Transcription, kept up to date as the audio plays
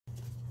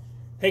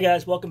Hey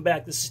guys, welcome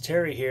back. This is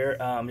Terry here.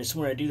 Just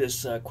want to do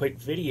this quick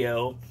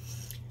video.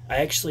 I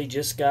actually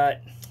just got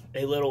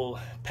a little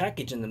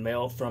package in the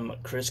mail from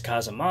Chris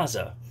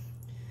Casamassa.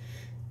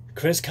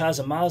 Chris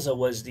Casamassa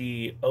was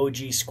the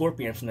OG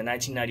Scorpion from the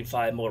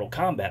 1995 Mortal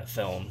Kombat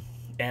film.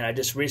 And I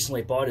just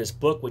recently bought his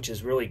book, which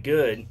is really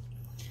good.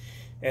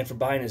 And for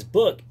buying his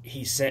book,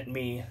 he sent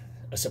me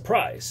a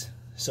surprise.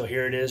 So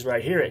here it is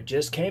right here. It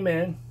just came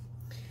in.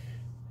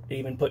 They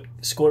even put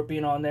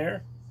Scorpion on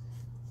there.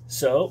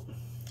 So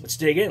let's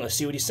dig in. Let's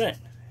see what he sent.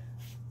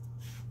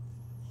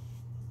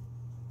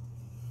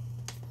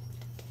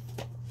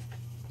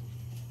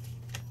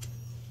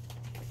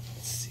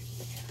 Let's see.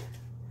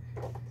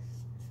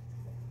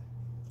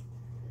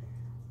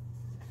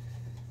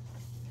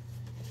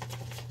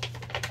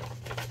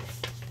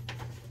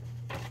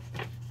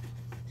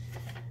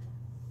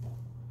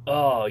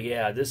 Oh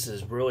yeah, this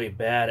is really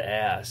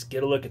badass.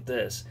 Get a look at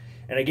this.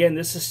 And again,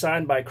 this is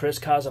signed by Chris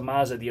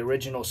Casamassa, the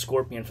original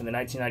Scorpion from the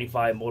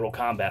 1995 Mortal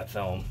Kombat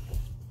film.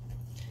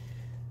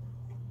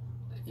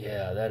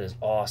 Yeah, that is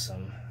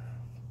awesome.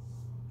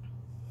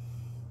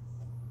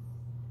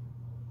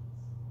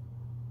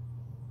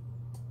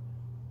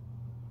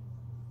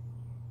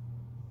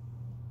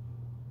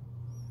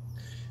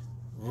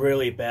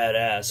 Really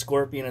badass.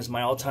 Scorpion is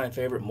my all-time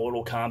favorite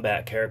Mortal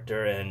Kombat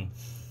character, and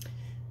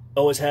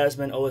always has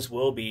been, always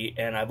will be.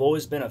 And I've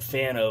always been a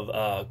fan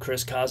of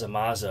Chris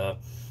Casamassa.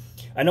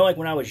 I know, like,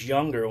 when I was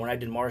younger, when I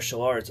did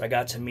martial arts, I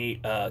got to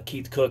meet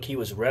Keith Cook. He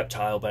was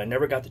Reptile, but I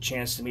never got the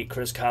chance to meet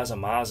Chris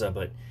Casamassa.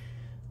 But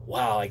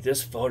wow, like,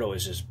 this photo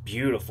is just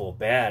beautiful,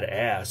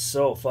 badass,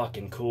 so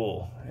fucking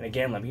cool. And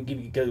again, let me give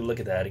you a good look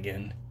at that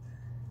again.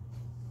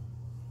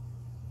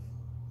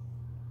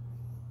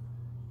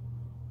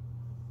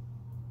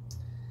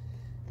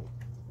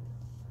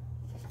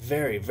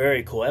 Very,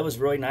 very cool. That was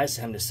really nice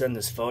of him to send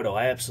this photo.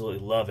 I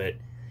absolutely love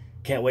it.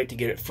 Can't wait to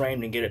get it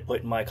framed and get it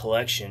put in my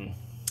collection.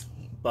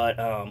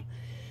 But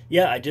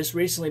yeah, I just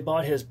recently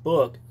bought his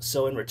book.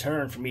 So in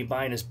return for me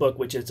buying his book,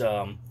 which is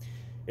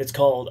it's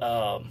called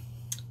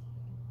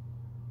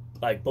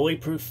like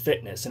Bulletproof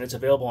Fitness, and it's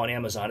available on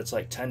Amazon. It's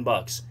like 10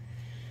 bucks.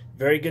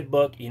 Very good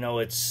book. You know,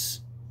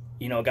 it's,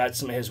 you know, got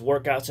some of his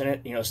workouts in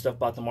it, you know, stuff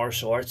about the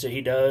martial arts that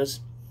he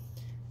does.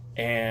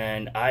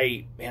 And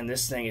man,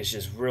 this thing is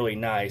just really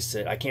nice.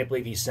 I can't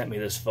believe he sent me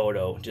this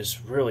photo.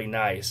 Just really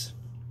nice.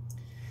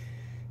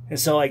 And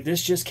so, like,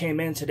 this just came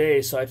in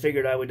today, so I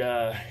figured I would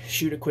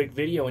shoot a quick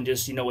video and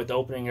just, you know, with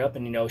opening it up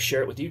and, you know,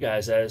 share it with you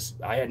guys, as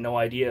I had no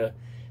idea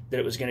that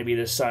it was going to be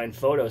this signed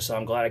photo. So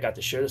I'm glad I got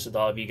to share this with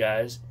all of you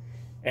guys.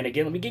 And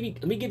again, let me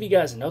give you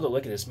guys another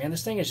look at this. Man,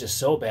 this thing is just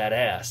so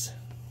badass.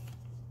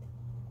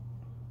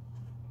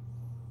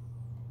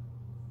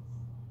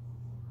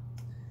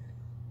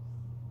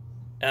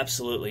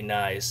 Absolutely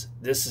nice.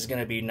 This is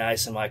going to be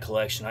nice in my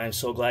collection. I am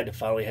so glad to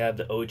finally have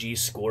the OG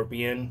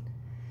Scorpion.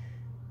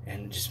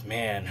 And just,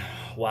 man,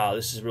 wow,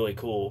 this is really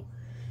cool.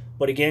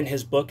 But again,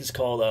 his book is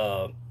called,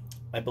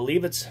 I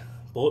believe it's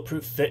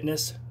Bulletproof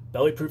Fitness,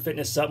 Bellyproof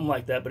Fitness, something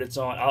like that. But it's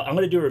on, I'm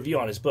going to do a review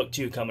on his book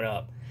too coming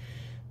up.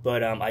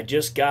 But I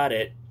just got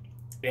it,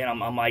 and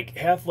I'm like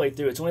halfway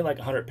through. It's only like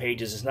 100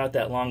 pages. It's not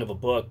that long of a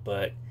book,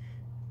 but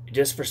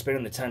just for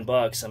spending the 10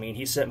 bucks, I mean,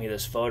 he sent me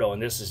this photo,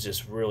 and this is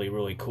just really,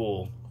 really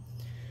cool.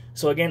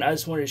 So again, I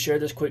just wanted to share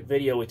this quick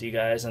video with you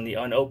guys on the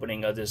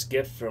unopening of this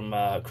gift from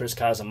Chris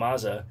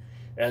Casamassa.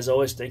 As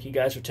always, thank you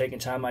guys for taking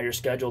time out of your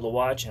schedule to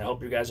watch, and I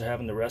hope you guys are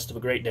having the rest of a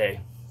great day.